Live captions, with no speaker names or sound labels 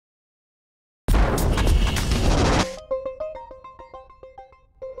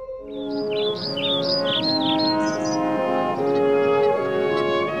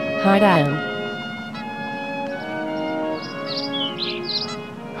Hi, Dan.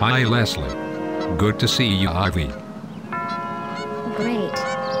 Hi, Leslie. Good to see you, Ivy. Great.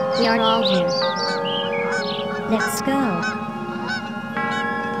 We are all here. Let's go.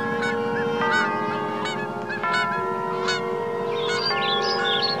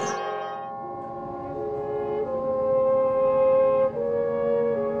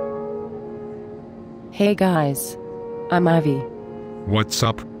 Hey guys. I'm Ivy. What's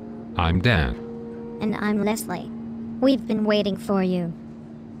up? I'm Dan. And I'm Leslie. We've been waiting for you.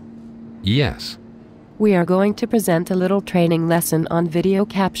 Yes. We are going to present a little training lesson on video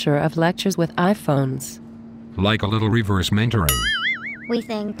capture of lectures with iPhones. Like a little reverse mentoring. We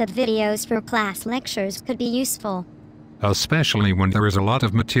think that videos for class lectures could be useful. Especially when there is a lot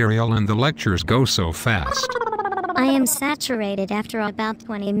of material and the lectures go so fast. I am saturated after about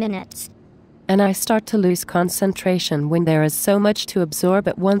 20 minutes. And I start to lose concentration when there is so much to absorb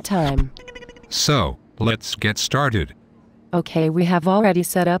at one time. So, let's get started. Okay, we have already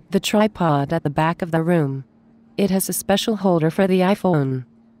set up the tripod at the back of the room. It has a special holder for the iPhone.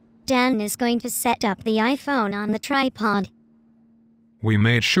 Dan is going to set up the iPhone on the tripod. We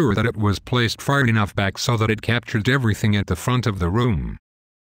made sure that it was placed far enough back so that it captured everything at the front of the room.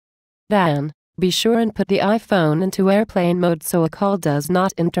 Dan, be sure and put the iPhone into airplane mode so a call does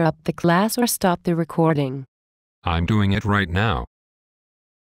not interrupt the class or stop the recording. I'm doing it right now.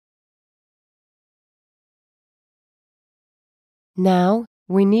 Now,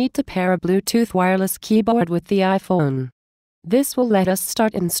 we need to pair a Bluetooth wireless keyboard with the iPhone. This will let us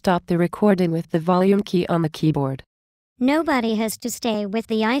start and stop the recording with the volume key on the keyboard. Nobody has to stay with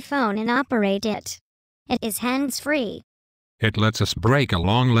the iPhone and operate it. It is hands-free. It lets us break a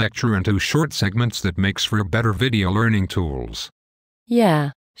long lecture into short segments that makes for better video learning tools.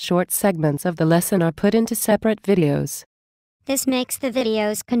 Yeah, short segments of the lesson are put into separate videos. This makes the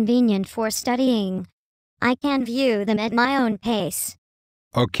videos convenient for studying. I can view them at my own pace.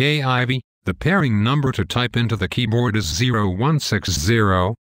 Okay, Ivy, the pairing number to type into the keyboard is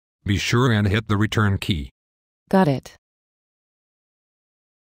 0160. Be sure and hit the return key. Got it.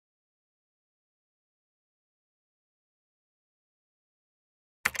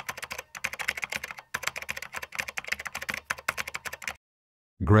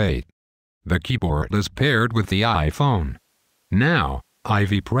 Great. The keyboard is paired with the iPhone. Now,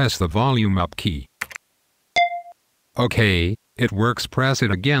 Ivy, press the volume up key. Okay, it works. Press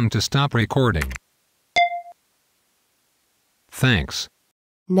it again to stop recording. Thanks.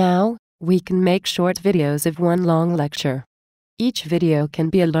 Now, we can make short videos of one long lecture. Each video can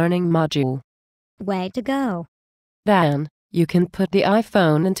be a learning module. Way to go. Then, you can put the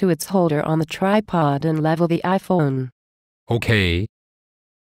iPhone into its holder on the tripod and level the iPhone. Okay.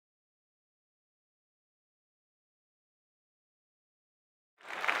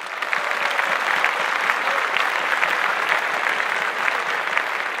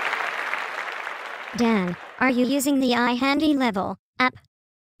 Dan, are you using the iHandy Level app?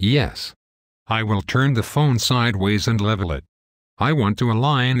 Yes. I will turn the phone sideways and level it. I want to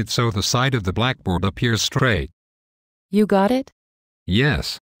align it so the side of the blackboard appears straight. You got it?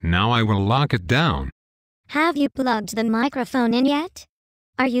 Yes. Now I will lock it down. Have you plugged the microphone in yet?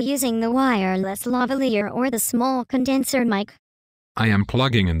 Are you using the wireless lavalier or the small condenser mic? I am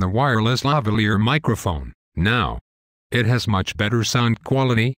plugging in the wireless lavalier microphone now. It has much better sound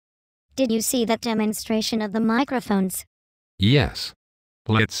quality. Did you see that demonstration of the microphones? Yes.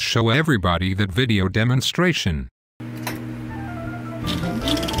 Let's show everybody that video demonstration. The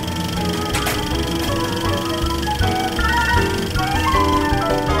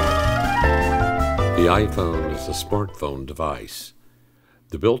iPhone is a smartphone device.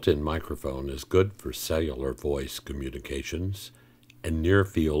 The built-in microphone is good for cellular voice communications and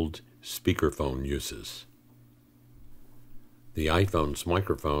near-field speakerphone uses. The iPhone's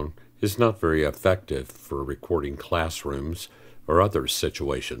microphone is not very effective for recording classrooms or other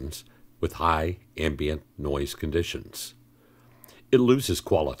situations with high ambient noise conditions. It loses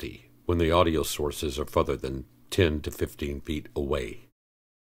quality when the audio sources are further than 10 to 15 feet away.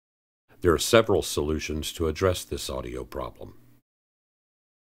 There are several solutions to address this audio problem.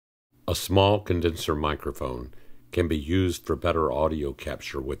 A small condenser microphone can be used for better audio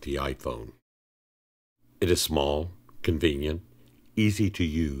capture with the iPhone. It is small, convenient, easy to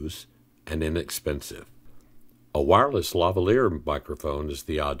use, and inexpensive. A wireless lavalier microphone is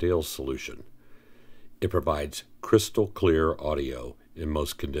the ideal solution. It provides crystal clear audio in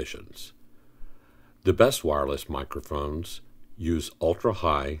most conditions. The best wireless microphones use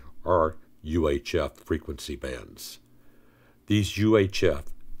ultra-high or UHF frequency bands. These UHF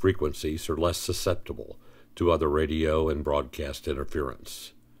frequencies are less susceptible to other radio and broadcast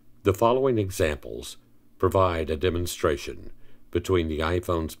interference. The following examples provide a demonstration between the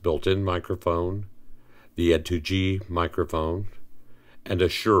iPhone's built-in microphone, the Ed2G microphone, and a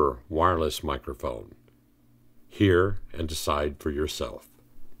Shure wireless microphone. Hear and decide for yourself.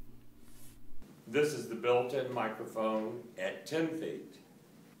 This is the built-in microphone at 10 feet.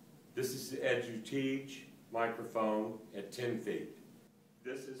 This is the Ed2G microphone at 10 feet.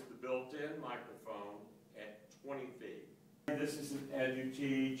 This is the built-in microphone at 20 feet. This is an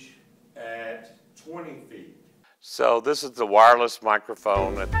Ed2G at 20 feet. So this is the wireless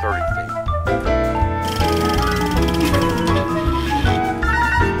microphone at 30 feet.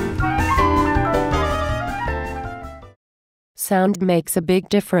 Sound makes a big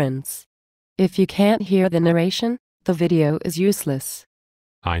difference. If you can't hear the narration, the video is useless.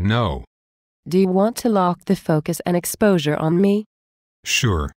 I know. Do you want to lock the focus and exposure on me?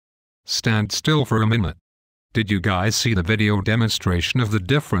 Sure. Stand still for a minute. Did you guys see the video demonstration of the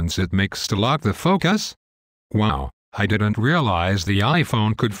difference it makes to lock the focus? Wow, I didn't realize the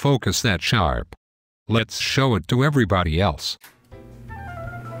iPhone could focus that sharp. Let's show it to everybody else.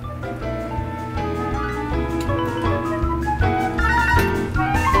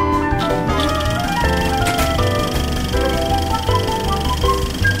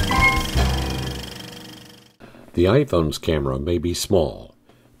 The iPhone's camera may be small,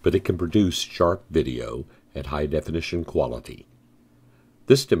 but it can produce sharp video at high-definition quality.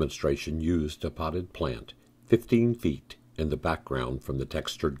 This demonstration used a potted plant 15 feet in the background from the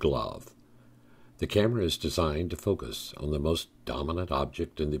textured glove. The camera is designed to focus on the most dominant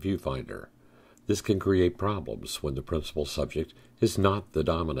object in the viewfinder. This can create problems when the principal subject is not the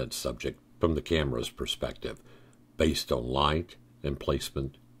dominant subject from the camera's perspective, based on light and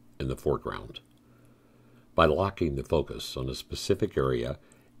placement in the foreground. By locking the focus on a specific area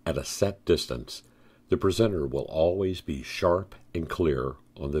at a set distance, the presenter will always be sharp and clear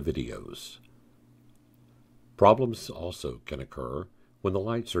on the videos. Problems also can occur when the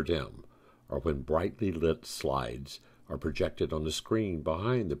lights are dim or when brightly lit slides are projected on the screen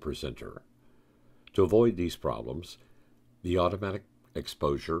behind the presenter. To avoid these problems, the automatic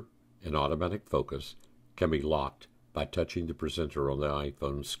exposure and automatic focus can be locked by touching the presenter on the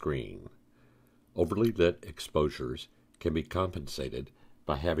iPhone screen. Overly lit exposures can be compensated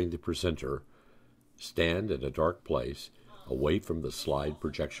by having the presenter stand in a dark place away from the slide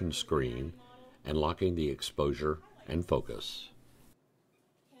projection screen and locking the exposure and focus.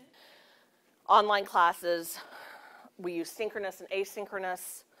 Online classes, we use synchronous and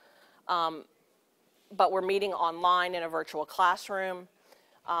asynchronous, but we're meeting online in a virtual classroom.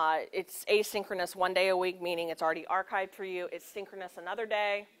 It's asynchronous one day a week, meaning it's already archived for you. It's synchronous another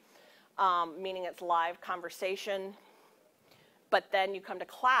day, meaning it's live conversation. But then you come to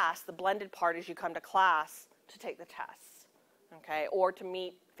class, the blended part is you come to class to take the tests, okay, or to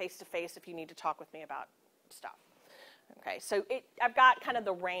meet face-to-face if you need to talk with me about stuff. Okay, so I've got kind of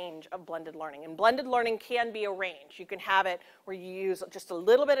the range of blended learning, and blended learning can be a range. You can have it where you use just a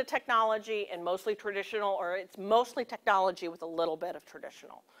little bit of technology and mostly traditional, or it's mostly technology with a little bit of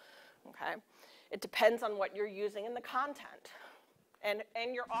traditional, okay? It depends on what you're using in the content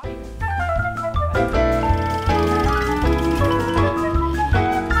and your audience.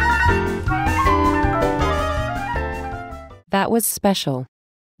 That was special.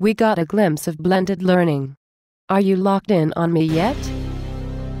 We got a glimpse of blended learning. Are you locked in on me yet?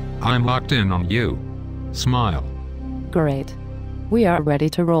 I'm locked in on you. Smile. Great. We are ready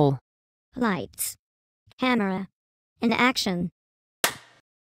to roll. Lights, camera, and action.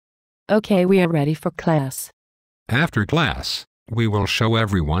 Okay, we are ready for class. After class, we will show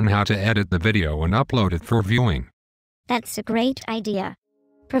everyone how to edit the video and upload it for viewing. That's a great idea.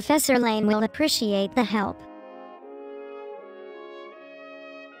 Professor Lane will appreciate the help.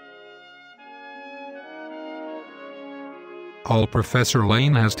 All Professor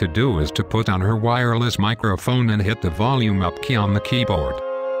Lane has to do is to put on her wireless microphone and hit the volume up key on the keyboard.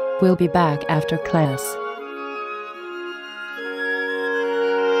 We'll be back after class.